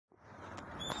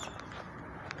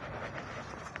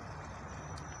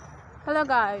Hello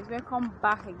guys, welcome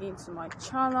back again to my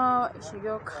channel. It's your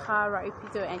girl Kara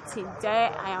Ipito, and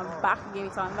today I am back again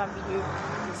with another video.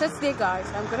 So today guys,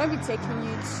 I'm gonna be taking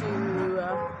you to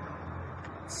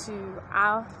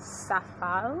Al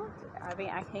Safal.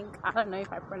 I don't know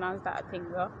if I pronounced that thing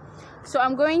well. So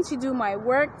I'm going to do my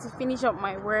work, to finish up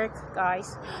my work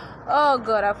guys. Oh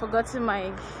god, I forgot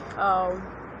my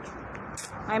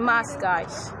my mask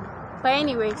guys. But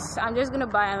anyways, I'm just gonna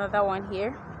buy another one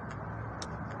here.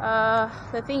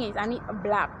 The thing is, I need a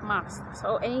black mask,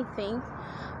 so anything.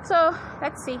 So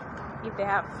let's see if they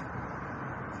have.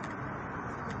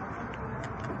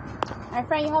 My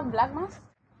friend, you have black mask?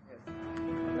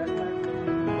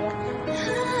 Yes.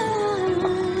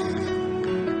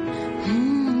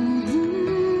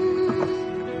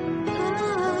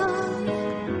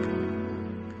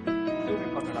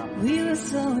 We were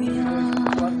so young.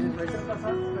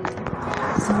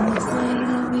 Some say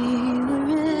that we were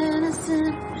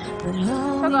innocent.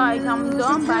 So guys, I'm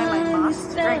done buying my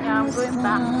mask. Right now I'm going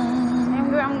back.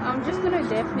 I'm just gonna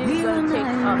definitely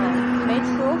take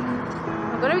metro.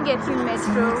 I'm gonna be getting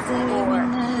metro for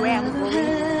where I'm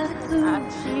going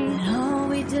actually.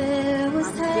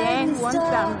 And then once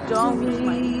I'm done with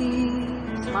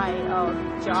my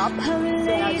job,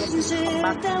 then I'll just come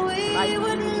back to my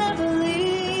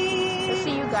So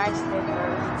see you guys later.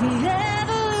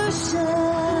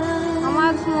 How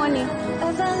much money?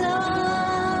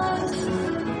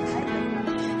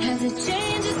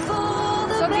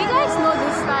 So do you guys know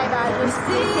this style that I just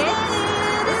created?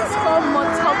 This is called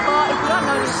Motopa, if you don't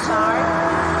know this style.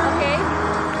 Okay?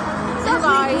 So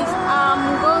guys, I'm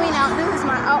going out. This is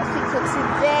my outfit for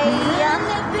today. Yeah?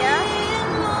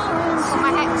 From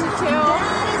my head to toe.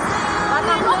 Like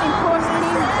I'm not been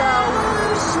posting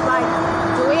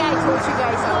the way I told you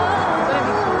guys I'm gonna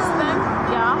be posting.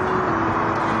 Yeah?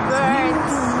 But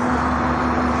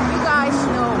you guys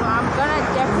know I'm gonna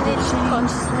definitely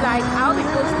I'll be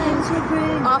posting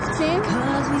often.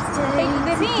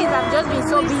 The thing is, I've just been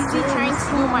so busy trying to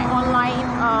do my online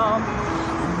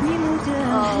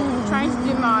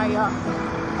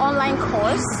online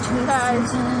course,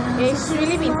 because it's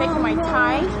really been taking my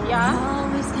time. Yeah,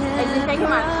 it's been taking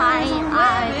my time,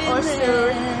 and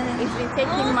also it's been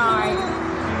taking my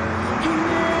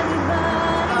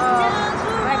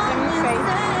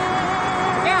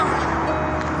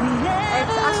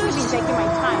it's actually been taking my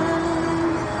time.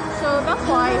 So that's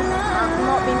why I've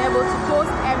not been able to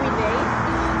post every day.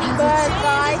 But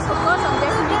guys, of course, I'm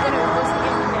definitely going to be posting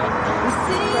every day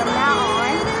from now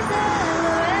on.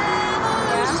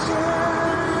 Yeah.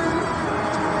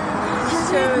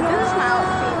 So this is my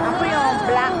outfit. I'm putting on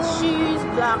black shoes,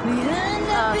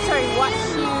 white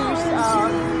shoes,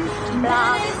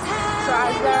 black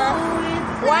trouser,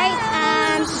 white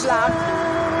and black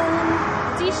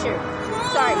t-shirt.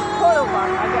 Sorry, pullover,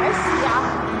 I guess. Yeah.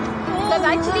 Because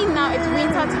actually now it's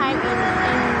winter time in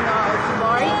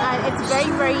Dubai, and it's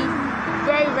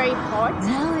very hot.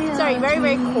 Sorry,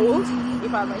 very cold,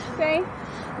 if I might say.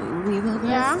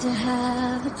 Yeah.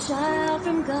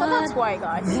 So that's why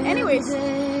guys. Anyways,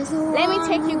 let me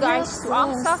take you guys to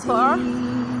Al Safar,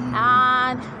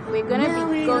 and we're gonna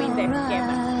be going there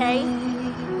together, okay?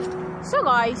 So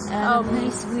guys, I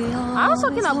was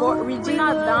talking about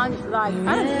Regina Dina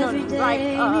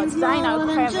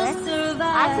Kreve.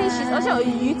 Actually, she's also a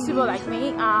YouTuber like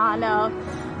me, and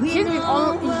she's been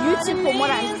on YouTube for more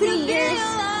than 3 years,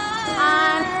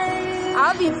 and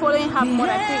I've been following her for more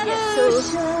than 3 years. So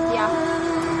yeah,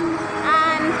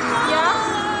 and yeah,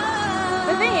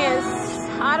 the thing is,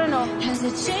 I don't know,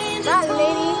 that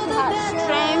lady, she has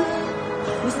strength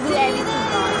to do everything,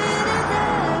 guys.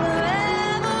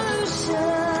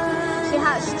 She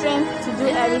has strength to do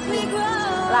everything.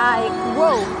 Like,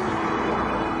 whoa.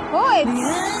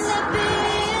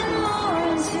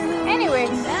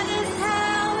 Anyways,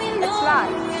 it's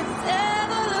live.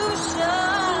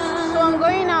 So I'm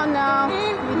going out now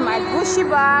with my Gucci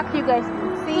bag. You guys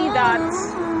can see that.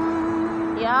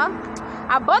 Yeah,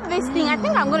 I bought this thing. I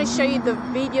think I'm going to show you the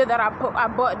video that I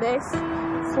bought this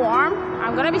form.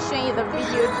 I'm going to be showing you the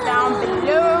video down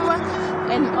below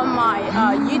and on my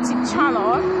YouTube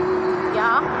channel.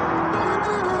 Yeah.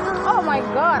 Oh my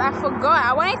god, I forgot.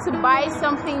 I wanted to buy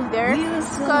something there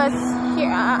because here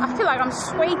I feel like I'm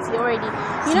sweaty already.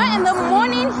 You know, in the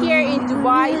morning here in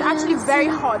Dubai, it's actually very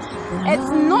hot. It's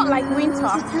not like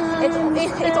winter.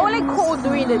 It's only cold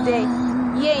during the day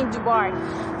here in Dubai.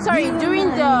 Sorry,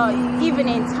 during the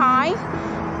evening time,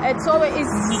 it's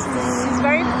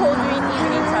very cold during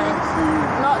evening time,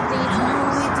 not daytime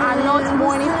and not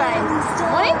morning time.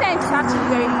 Morning time is actually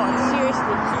very hot.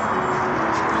 Seriously.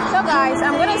 So guys,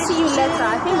 I'm gonna see you later.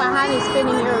 I think my hand is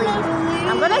spinning me already.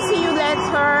 I'm gonna see you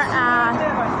later and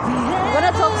I'm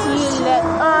gonna talk to you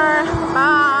later.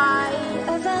 Bye.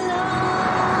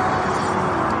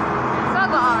 So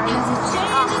guys,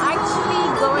 I'm actually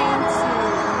going to,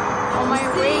 on my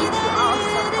way to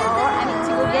Osaka, I need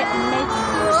to go get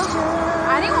metro.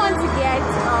 I didn't want to get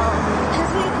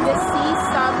the sea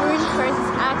Sabun because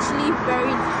it's actually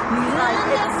very, like,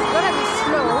 it's gonna be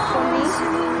slow for me.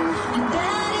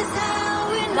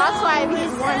 That's why I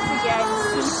didn't want to get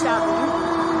sea Sabun.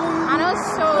 And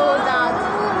also that,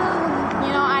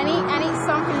 you know, I need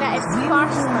something that is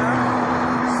faster.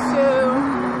 So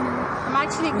I'm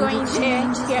actually going there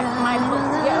to get my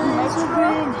metro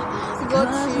to go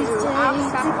to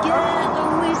Osaka.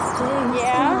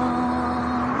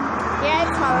 Yeah,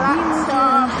 it's my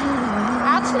laptop.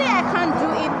 Actually, I can't do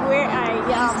it where I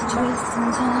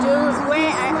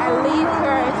live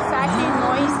here. It's actually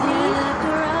noisy,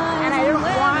 and I don't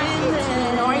want it to be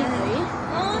noisy.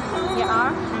 Yeah,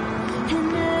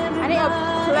 I need a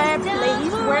clear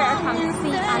place where I can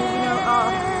see and, you know,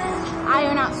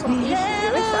 iron out some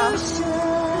issues.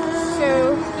 So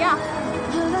yeah,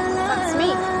 that's me.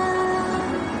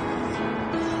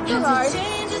 So guys,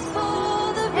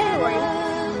 anyway,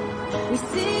 let's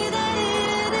see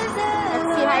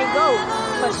how it goes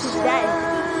for today.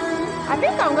 I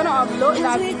think I'm gonna upload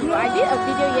that video. I did a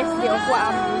video yesterday of what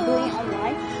I'm doing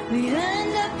online.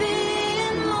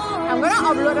 I'm gonna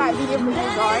upload that video for you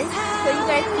guys so you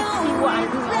guys can see what I'm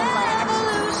doing online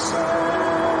actually.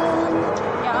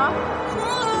 Yeah,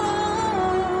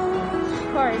 of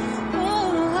course.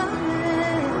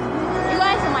 You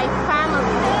guys are my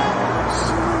family.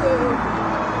 So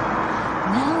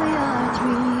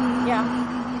yeah.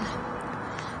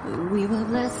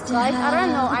 Guys, I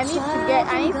don't know. I need to get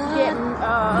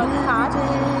card.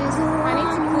 I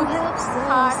need to put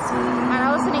card, and I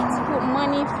also need to put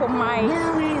money for my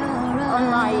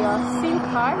SIM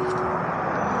card,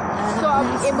 so I'll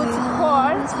be able to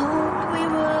call.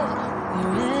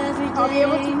 I'll be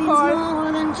able to call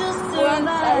once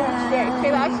I reach there.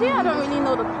 Because actually, I don't really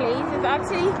know the place. It's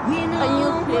actually a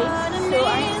new place, so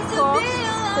I need to call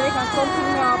so they can come pick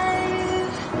me up.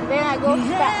 Then I go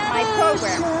start my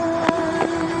program.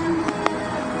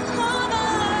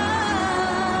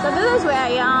 So this is where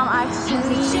I am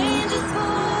actually.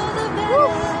 Woo.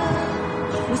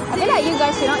 I feel like you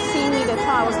guys should not see me the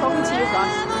time I was talking to you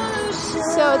guys.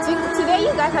 So today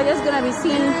you guys are just gonna be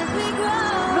seeing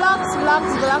vlog.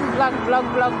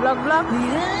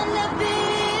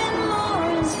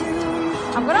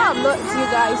 I'm gonna upload to you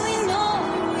guys.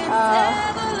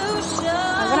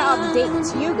 I'm gonna update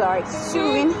to you guys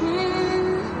soon.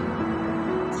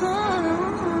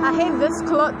 I hate this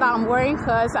cloth that I'm wearing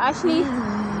because actually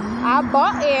I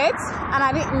bought it and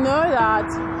I didn't know that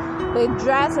the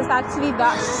dress is actually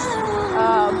that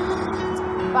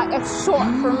like it's short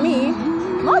for me.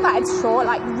 Not that it's short,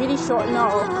 like really short, no,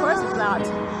 of course it's not.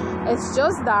 It's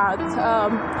just that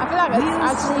I feel like it's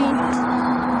actually,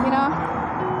 you know.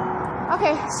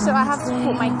 Okay, so I have to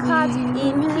put my card in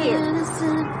here.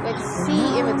 Let's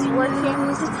see if it's working.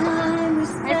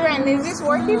 My friend, is this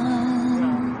working?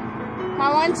 I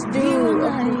want to do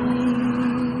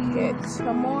get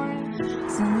some more.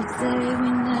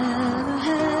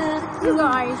 You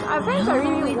guys, I think I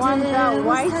really wonder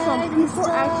why some people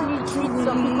actually treat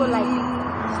some people like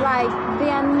they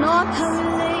are not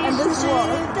in this world.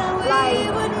 Like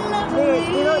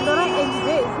they don't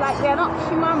exist. Like they are not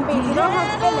human beings. They don't have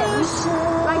feelings.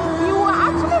 Like you will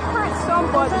actually hurt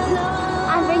somebody,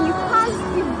 and then you can't.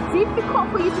 It's difficult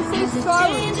for you to say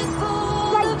sorry.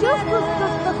 Like just the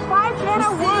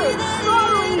 5-letter word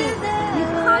sorry, you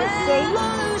can't say.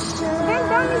 Then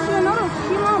that means you're not a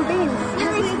human being.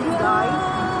 Seriously, guys.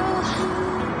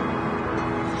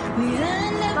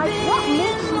 Like what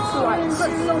makes you to like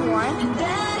hurt someone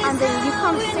and then you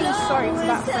can't say sorry to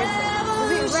that person?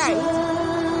 Is it right?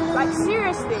 Like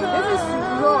seriously, this is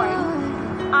wrong.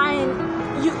 And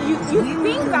you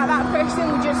think that person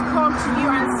will just come to you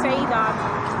and say that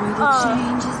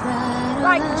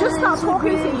like just start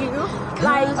talking to you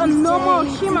like a normal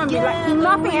human being, like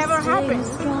nothing ever happened.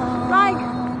 Like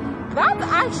that's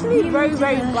actually very,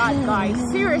 very bad, guys.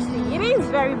 Seriously, it is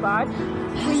very bad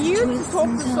for you to talk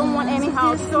to someone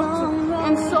anyhow,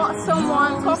 insult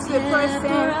someone, talk to the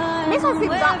person, make us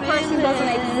think that person doesn't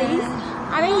exist,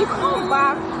 and then you come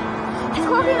back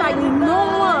talking like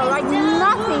normal, like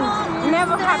nothing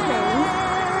never happened.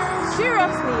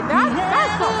 Seriously,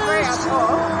 that's not fair at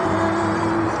all.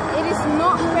 It is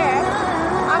not fair.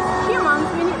 As humans,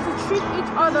 we need to treat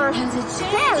each other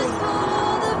fairly.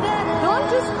 Don't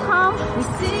just come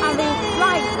and then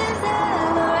like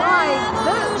Like,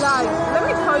 let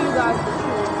me tell you guys the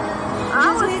truth. I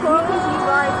was talking to you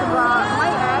guys about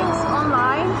my ex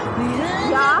online.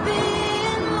 Yeah.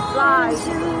 Like,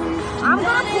 I'm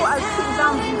gonna put a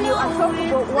sit-down video and talk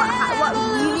about what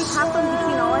really happened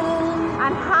between us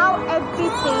and how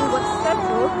everything was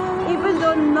settled, even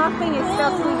though nothing is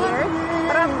settled here.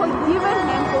 But I've forgiven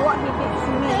him for what he did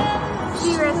to me.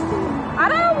 Seriously. I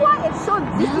don't know why it's so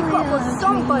difficult for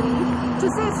somebody to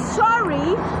say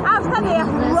sorry after they have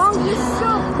wronged you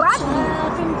so badly.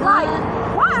 Like,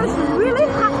 what else really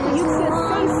has for you to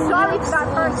say sorry to that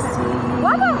person?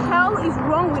 What the hell is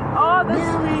wrong with all this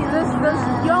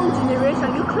young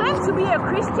generation? You claim to be a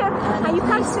Christian and you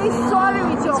can't say sorry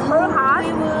with your whole heart.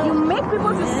 You make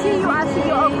people to see you as if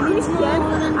you're a Christian,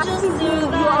 as if you're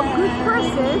a good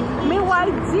person.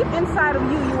 Meanwhile, deep inside of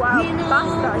you, you are a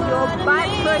bastard. You're a bad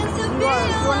person. You're an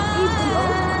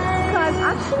idiot. Because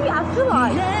actually, I feel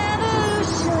like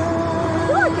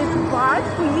it's bad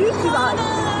for you to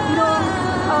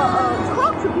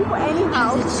talk to people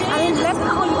anyhow, and then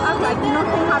later on you act like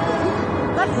nothing happened.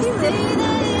 That's seriously,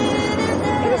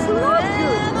 it is not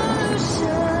good.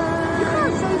 You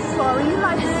can't say sorry,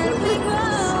 like simply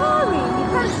sorry. You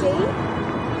can't say.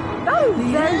 That is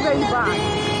very, very bad.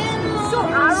 So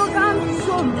arrogant,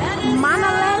 so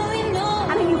mannerless,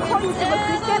 and then you call yourself a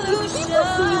Christian. If people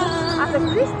see you as a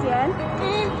Christian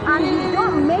and you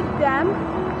don't make them,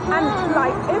 and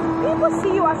like if people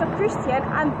see you as a Christian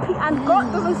and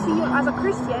God doesn't see you as a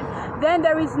Christian, then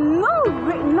there is no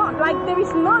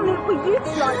need for you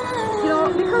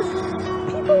to because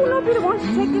people will not be the ones to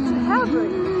take you to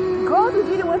heaven. God will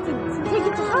be the one to take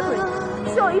you to heaven.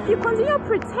 So if you continue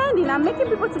pretending and making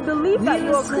people to believe that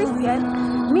you're a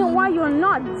Christian, meanwhile you're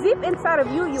not, deep inside of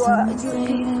you, you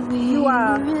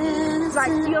are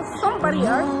like you're somebody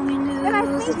else, then I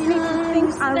think you need to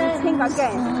think and rethink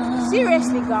again.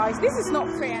 Seriously, guys, this is not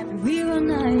fair. Oh,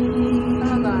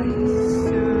 guys,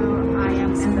 so I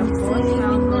am in the bus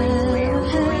now going to where I'm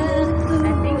going. I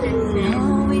think that's it.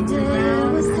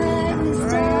 Around,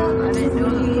 I don't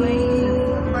know the place.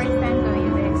 First time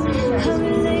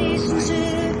going there, so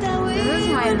this is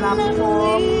my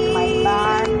laptop, my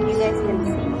bag. You guys can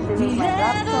see. This is my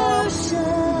laptop,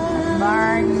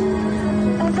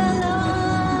 my bag.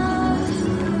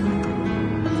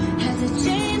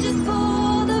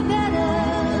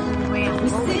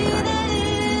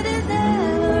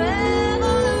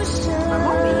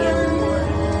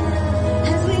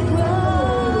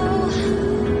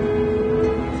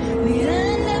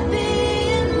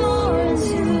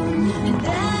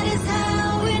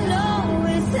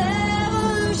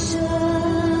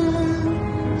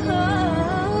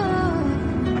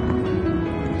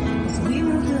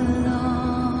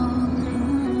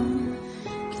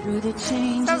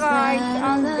 So guys,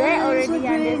 I'm there already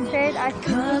and they said I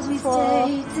should for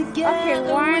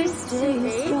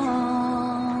 128.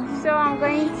 So I'm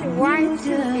going to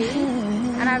 128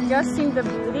 and I've just seen the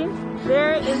building.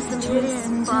 There is the building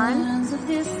in front.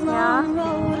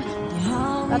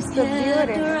 Yeah, that's the building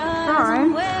in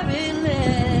front.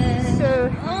 So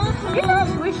you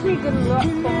guys wish me good luck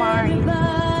for my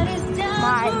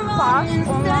class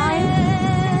online,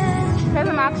 because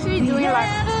I'm actually doing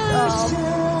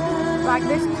like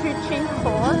this teaching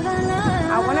course.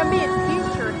 I want to be a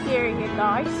teacher here, you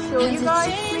guys. So you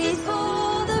guys please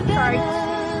try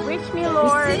to wish me,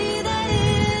 Lord.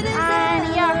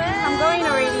 And yeah, I'm going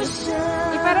already.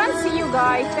 If I don't see you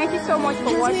guys, thank you so much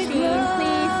for watching.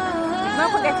 Please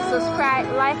don't forget to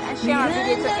subscribe, like and share my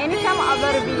video. So anytime I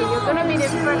upload a video, you're gonna be the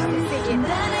first to see it.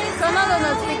 Turn on the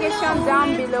notification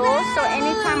down below, so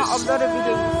anytime I upload a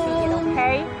video, you see it.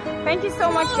 Okay, thank you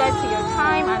so much guys for your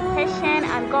time and patience,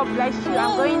 and God bless you.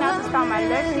 I'm going now to start my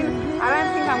lesson. I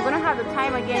don't think I'm gonna have the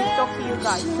time again to talk to you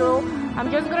guys, so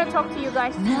I'm just gonna talk to you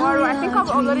guys tomorrow. I think I'm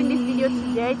uploading this video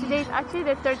today. Today is actually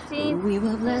the 13th. Is it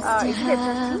the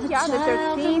 13th? Yeah, the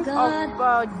 13th of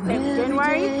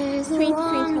January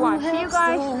 2021. See you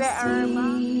guys later.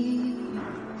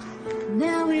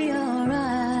 Now we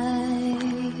arrived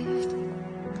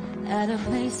at a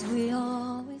place